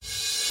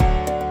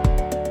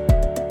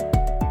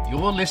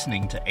You're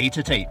listening to 8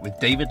 at 8 with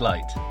David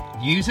Light.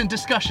 News and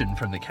discussion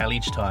from the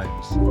Khaleej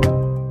Times.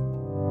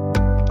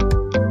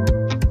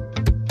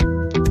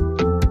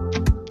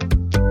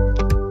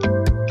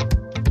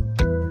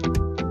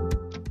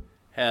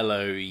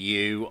 Hello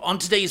you. On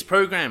today's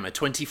programme, a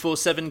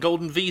 24/7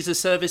 golden visa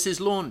service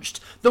is launched,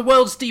 the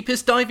world's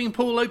deepest diving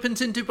pool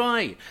opens in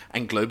Dubai,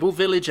 and Global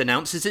Village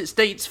announces its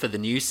dates for the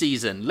new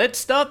season. Let's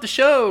start the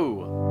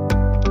show!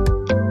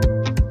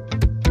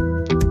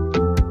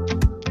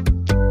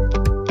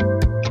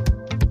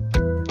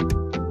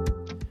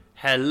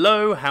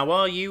 Hello, how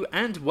are you?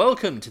 And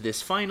welcome to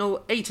this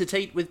final 8 at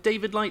 8 with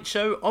David Light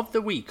show of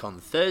the week on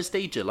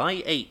Thursday,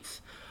 July 8th.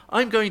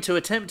 I'm going to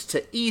attempt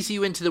to ease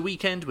you into the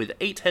weekend with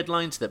 8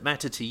 headlines that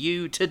matter to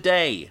you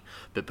today.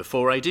 But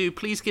before I do,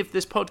 please give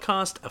this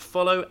podcast a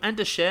follow and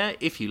a share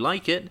if you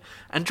like it,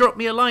 and drop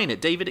me a line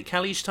at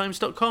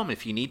david@khaleejtimes.com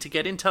if you need to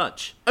get in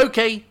touch.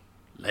 Okay,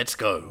 let's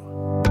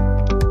go.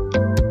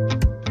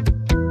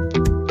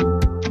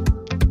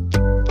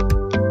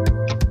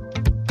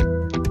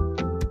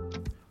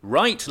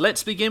 Right,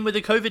 let's begin with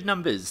the COVID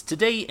numbers.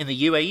 Today in the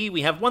UAE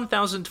we have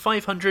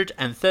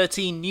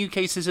 1,513 new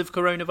cases of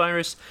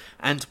coronavirus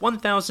and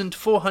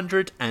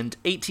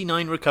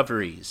 1,489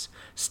 recoveries.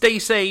 Stay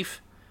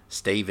safe,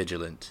 stay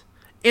vigilant.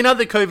 In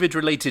other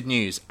COVID-related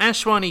news,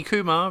 Ashwani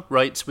Kumar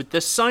writes, with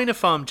the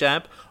Sinopharm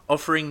jab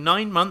offering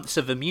 9 months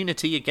of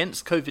immunity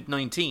against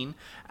COVID-19,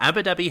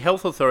 Abu Dhabi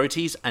health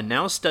authorities are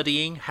now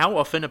studying how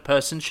often a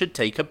person should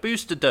take a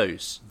booster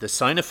dose. The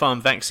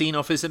Sinopharm vaccine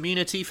offers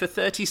immunity for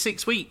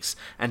 36 weeks,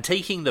 and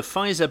taking the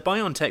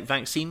Pfizer-BioNTech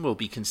vaccine will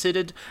be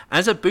considered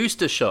as a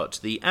booster shot,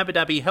 the Abu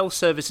Dhabi Health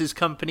Services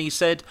company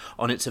said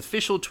on its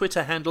official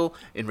Twitter handle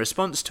in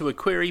response to a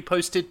query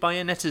posted by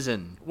a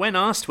netizen. When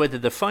asked whether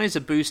the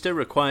Pfizer booster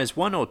requires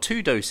 1 or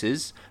 2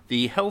 doses,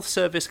 the health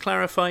service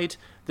clarified,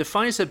 the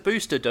Pfizer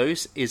booster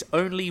dose is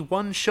only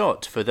 1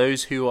 shot for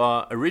those who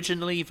are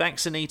originally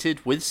vaccinated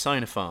with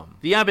Sinopharm.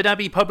 The Abu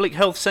Dhabi Public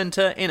Health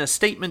Centre, in a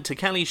statement to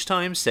Khaleej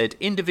Times, said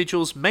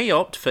individuals may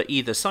opt for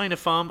either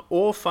Sinopharm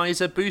or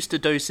Pfizer booster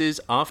doses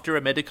after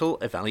a medical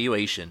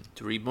evaluation.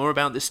 To read more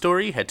about this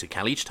story, head to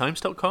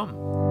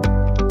khaleejtimes.com.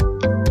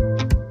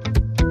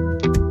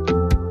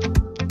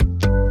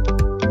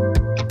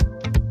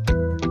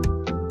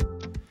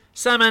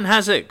 Saman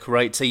Hazek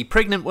writes, a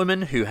pregnant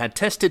woman who had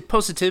tested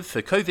positive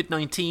for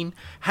COVID-19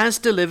 has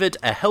delivered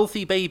a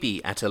healthy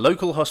baby at a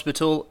local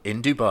hospital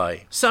in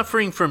Dubai.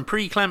 Suffering from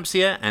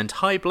preeclampsia and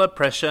high blood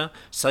pressure,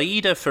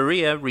 Saida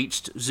Faria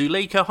reached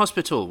Zuleika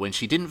Hospital when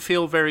she didn't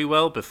feel very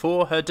well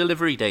before her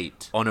delivery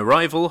date. On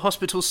arrival,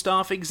 hospital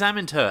staff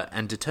examined her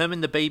and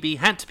determined the baby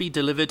had to be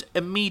delivered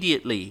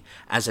immediately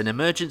as an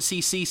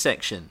emergency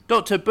C-section.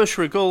 Dr.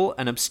 Bushra Gul,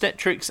 an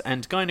obstetrics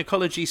and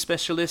gynecology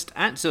specialist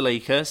at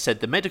Zuleika, said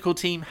the medical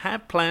team had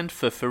planned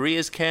for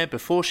Faria's care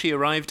before she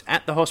arrived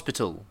at the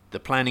hospital. The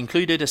plan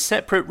included a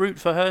separate route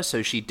for her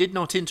so she did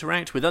not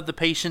interact with other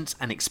patients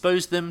and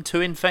expose them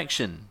to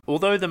infection.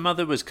 Although the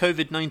mother was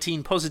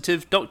COVID-19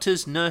 positive,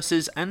 doctors,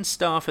 nurses and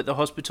staff at the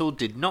hospital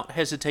did not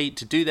hesitate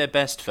to do their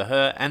best for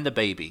her and the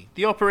baby.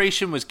 The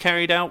operation was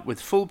carried out with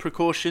full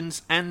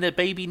precautions and the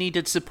baby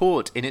needed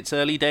support in its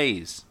early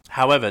days.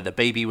 However, the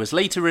baby was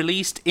later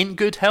released in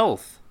good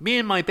health. Me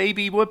and my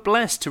baby were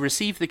blessed to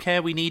receive the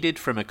care we needed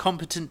from a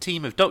competent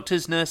team of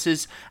doctors,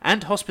 nurses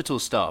and hospital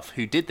staff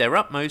who did their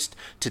utmost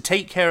to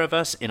take care of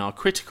us in our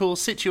critical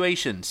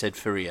situation, said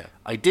Faria.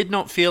 I did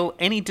not feel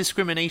any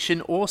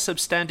discrimination or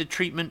substandard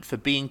treatment for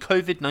being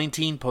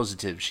COVID-19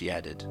 positive, she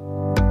added.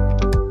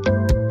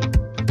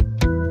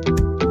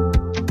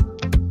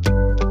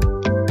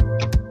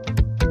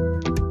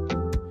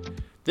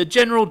 The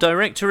General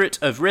Directorate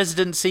of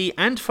Residency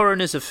and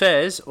Foreigners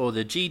Affairs, or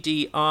the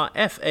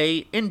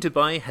GDRFA, in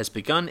Dubai has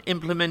begun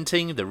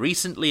implementing the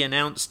recently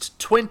announced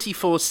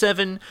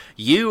 24/7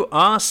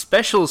 UR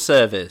Special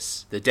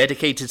Service. The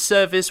dedicated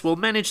service will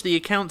manage the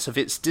accounts of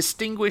its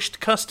distinguished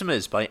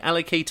customers by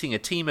allocating a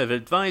team of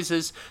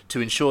advisors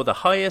to ensure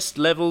the highest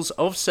levels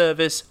of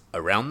service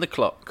around the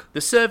clock.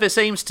 The service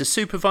aims to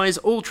supervise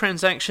all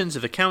transactions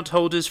of account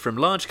holders from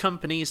large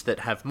companies that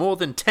have more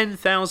than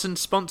 10,000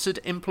 sponsored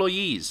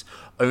employees,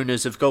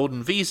 owners of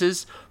golden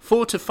visas,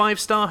 4 to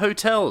 5-star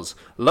hotels,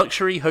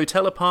 luxury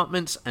hotel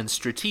apartments and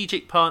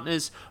strategic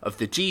partners of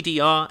the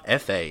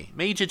GDRFA.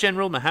 Major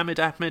General Mohammed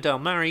Ahmed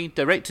Al-Mari,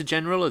 Director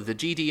General of the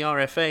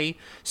GDRFA,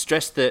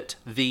 stressed that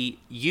the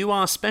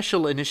UR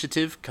Special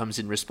Initiative comes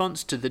in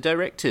response to the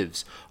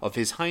directives of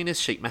His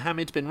Highness Sheikh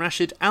Mohammed bin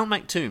Rashid Al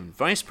Maktoum,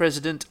 Vice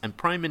President and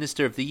Prime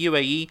Minister of the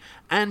UAE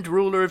and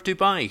ruler of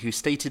Dubai, who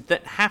stated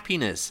that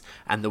happiness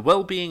and the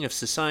well-being of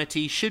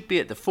society should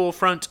be at the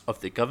forefront of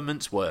the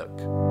government's work.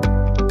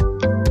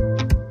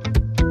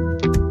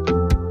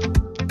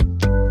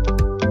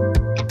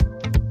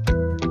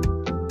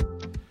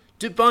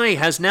 Dubai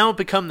has now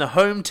become the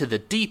home to the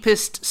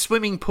deepest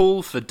swimming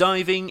pool for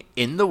diving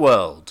in the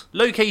world.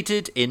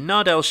 Located in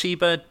Nad Al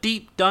Shiba,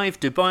 Deep Dive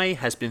Dubai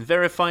has been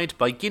verified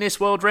by Guinness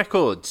World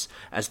Records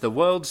as the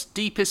world's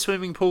deepest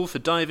swimming pool for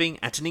diving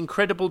at an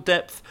incredible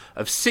depth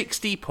of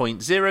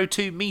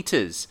 60.02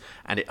 meters,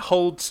 and it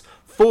holds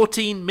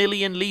 14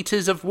 million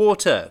litres of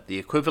water, the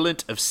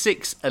equivalent of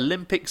 6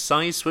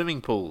 Olympic-sized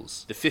swimming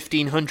pools. The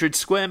 1,500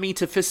 square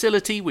metre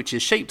facility, which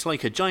is shaped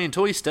like a giant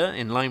oyster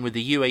in line with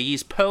the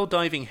UAE's pearl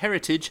diving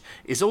heritage,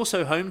 is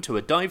also home to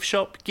a dive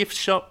shop, gift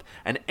shop,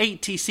 an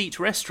 80-seat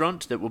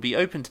restaurant that will be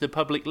open to the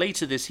public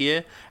later this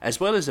year, as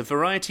well as a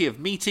variety of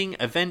meeting,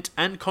 event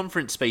and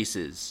conference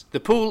spaces.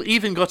 The pool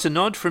even got a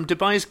nod from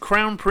Dubai's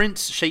Crown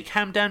Prince Sheikh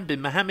Hamdan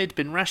bin Mohammed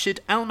bin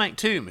Rashid Al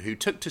Maktoum, who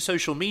took to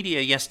social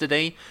media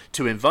yesterday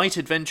to invite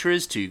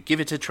adventurers to give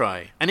it a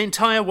try. An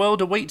entire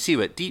world awaits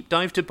you at Deep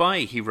Dive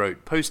Dubai, he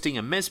wrote, posting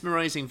a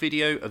mesmerising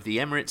video of the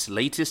Emirates'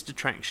 latest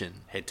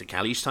attraction. Head to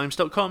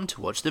KhaleejTimes.com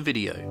to watch the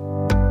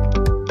video.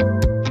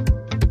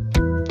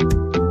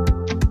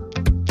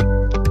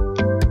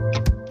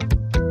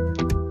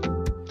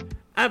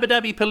 Abu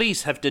Dhabi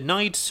police have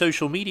denied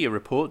social media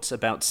reports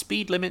about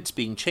speed limits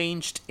being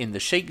changed in the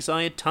Sheikh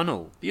Zayed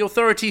tunnel. The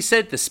authorities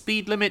said the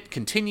speed limit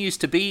continues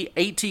to be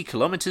 80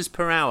 km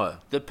per hour.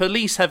 The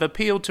police have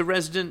appealed to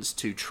residents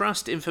to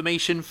trust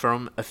information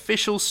from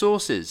official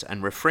sources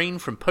and refrain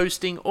from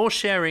posting or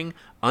sharing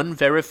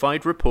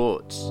unverified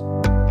reports.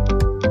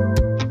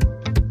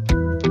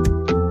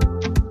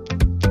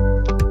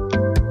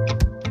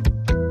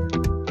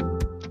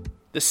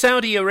 The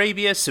Saudi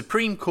Arabia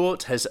Supreme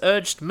Court has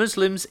urged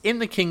Muslims in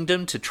the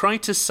kingdom to try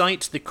to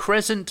sight the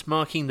crescent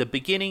marking the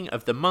beginning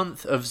of the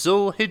month of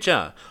Zul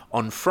Hijjah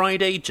on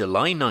Friday,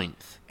 July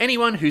 9th.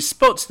 Anyone who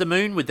spots the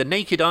moon with the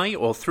naked eye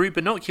or through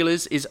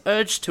binoculars is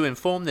urged to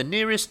inform the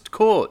nearest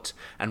court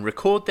and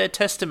record their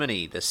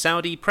testimony, the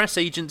Saudi press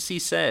agency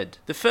said.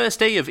 The first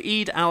day of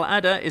Eid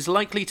al-Adha is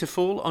likely to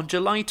fall on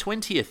July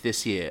 20th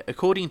this year,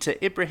 according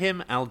to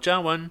Ibrahim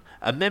al-Jawan,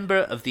 a member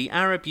of the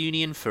Arab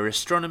Union for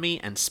Astronomy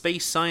and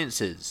Space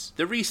Sciences.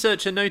 The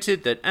researcher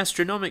noted that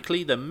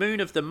astronomically the moon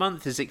of the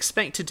month is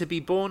expected to be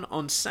born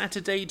on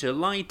Saturday,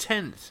 July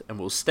 10th and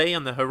will stay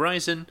on the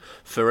horizon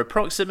for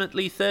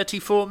approximately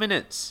 34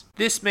 minutes.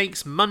 This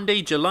makes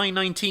Monday, July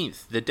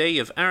 19th, the day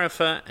of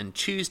Arafah, and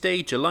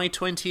Tuesday, July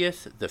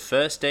 20th, the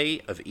first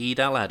day of Eid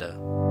al-Adha.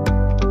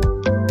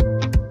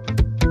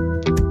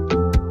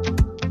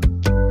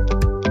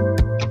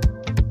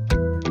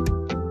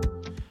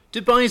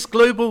 Dubai's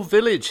Global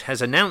Village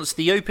has announced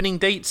the opening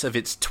dates of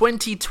its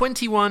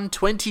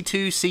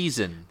 2021-22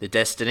 season. The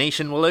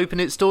destination will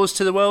open its doors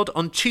to the world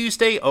on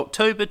Tuesday,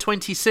 October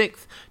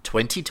 26th,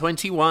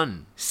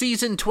 2021.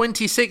 Season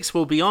 26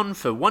 will be on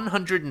for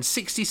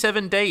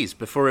 167 days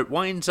before it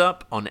winds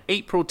up on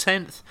April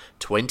 10th,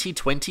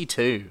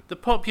 2022. The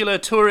popular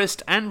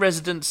tourist and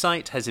resident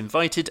site has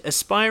invited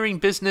aspiring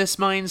business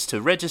minds to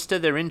register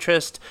their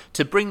interest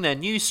to bring their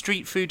new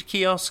street food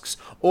kiosks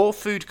or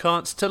food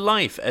carts to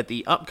life at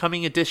the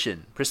upcoming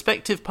edition.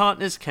 Prospective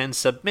partners can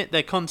submit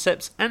their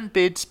concepts and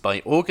bids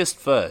by August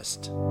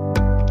 1st.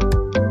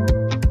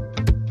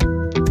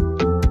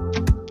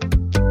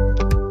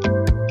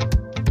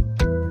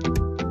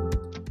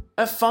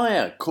 A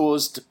fire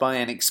caused by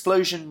an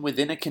explosion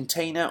within a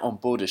container on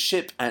board a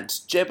ship at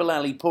Jebel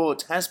Ali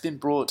port has been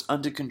brought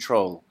under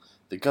control,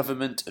 the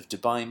Government of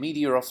Dubai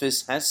Media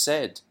Office has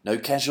said. No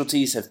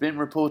casualties have been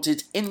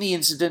reported in the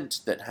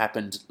incident that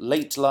happened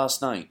late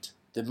last night.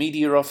 The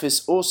media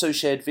office also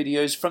shared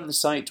videos from the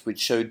site which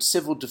showed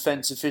civil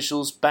defense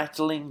officials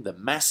battling the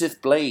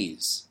massive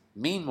blaze.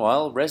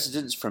 Meanwhile,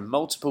 residents from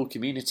multiple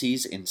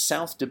communities in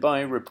South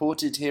Dubai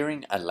reported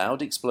hearing a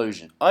loud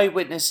explosion.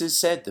 Eyewitnesses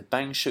said the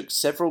bang shook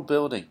several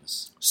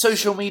buildings.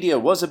 Social media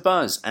was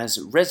abuzz as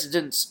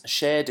residents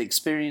shared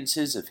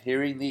experiences of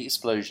hearing the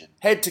explosion.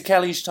 Head to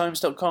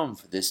KhaleejTimes.com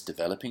for this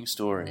developing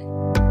story.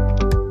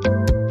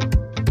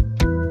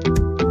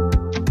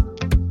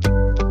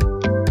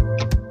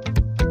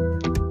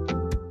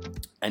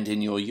 And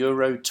in your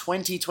Euro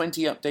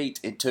 2020 update,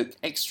 it took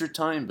extra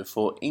time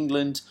before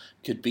England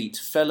could beat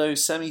fellow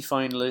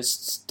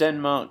semi-finalists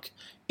Denmark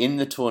in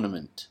the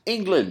tournament.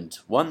 England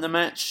won the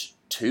match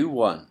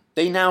 2-1.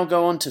 They now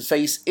go on to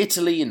face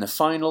Italy in the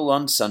final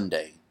on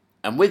Sunday.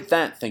 And with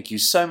that, thank you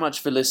so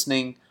much for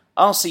listening.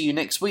 I'll see you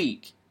next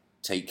week.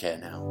 Take care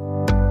now.